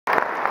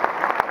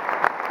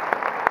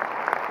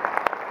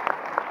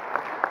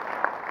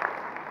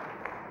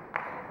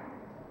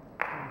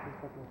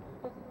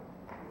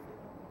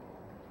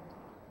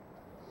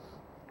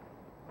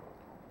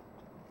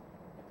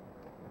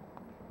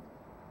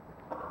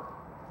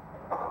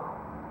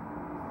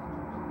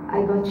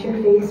What's your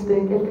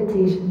Facebook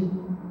invitation?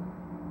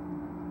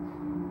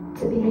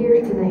 To be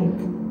here tonight.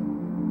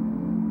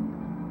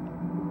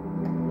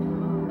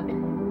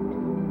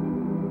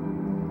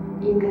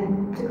 You get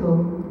to go,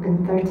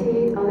 and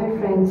 38 other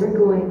friends are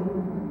going.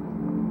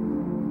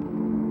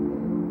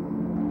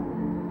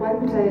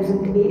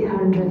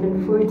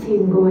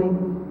 1,814 going.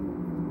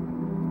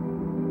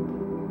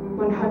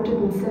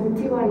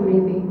 171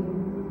 maybe.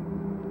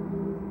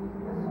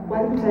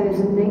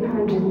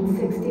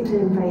 1,962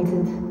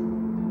 invited.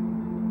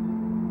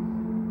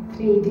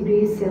 3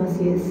 degrees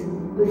Celsius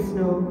with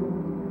snow.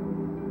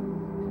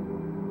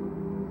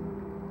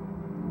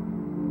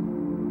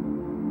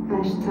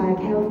 Hashtag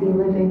healthy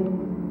living.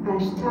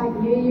 Hashtag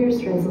New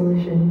Year's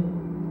resolution.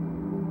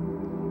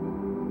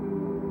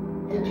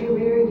 Did you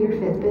wear your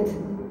Fitbit?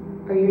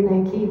 Or your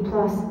Nike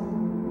Plus?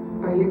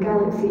 Or your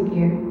Galaxy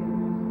Gear?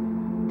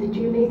 Did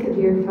you make a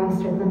veer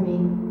faster than me?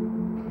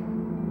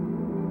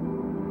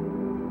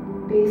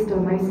 Based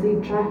on my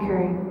sleep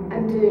tracker,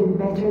 I'm doing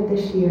better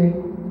this year.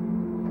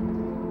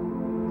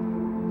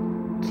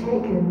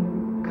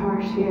 Check-in,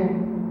 car share,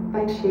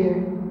 bike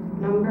share,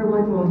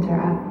 #1 motor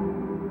app.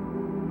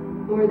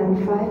 More than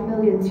 5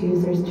 million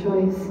users'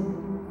 choice.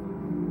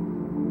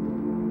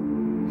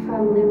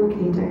 Family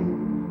locator.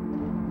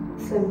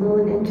 Simple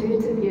and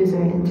intuitive user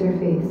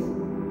interface.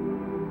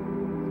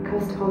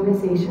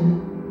 Customization,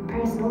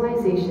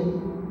 personalization,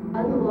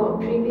 unlock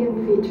premium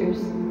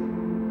features.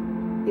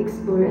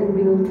 Explore in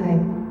real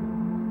time.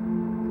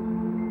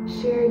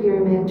 Share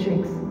your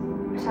metrics.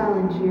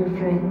 Challenge your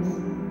friends.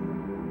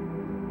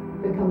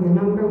 Become the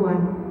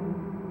 #1.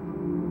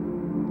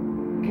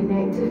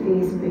 Connect to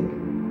Facebook.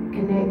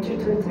 Connect to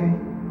Twitter.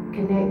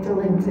 Connect to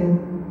LinkedIn.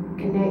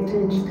 Connect to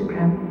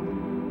Instagram.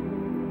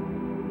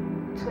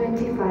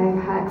 25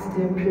 hacks to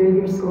improve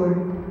your score.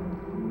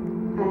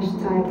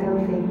 Hashtag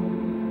healthy.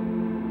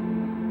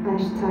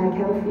 Hashtag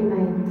healthy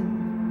mind.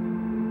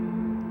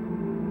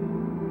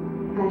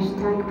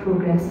 Hashtag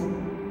progress.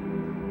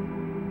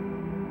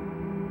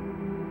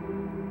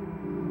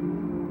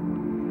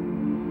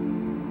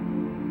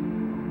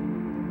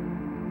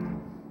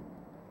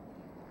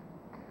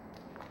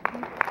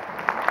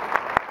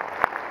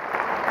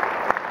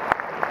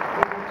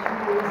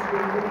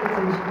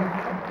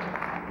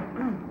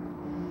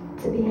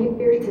 To be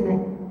here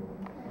tonight.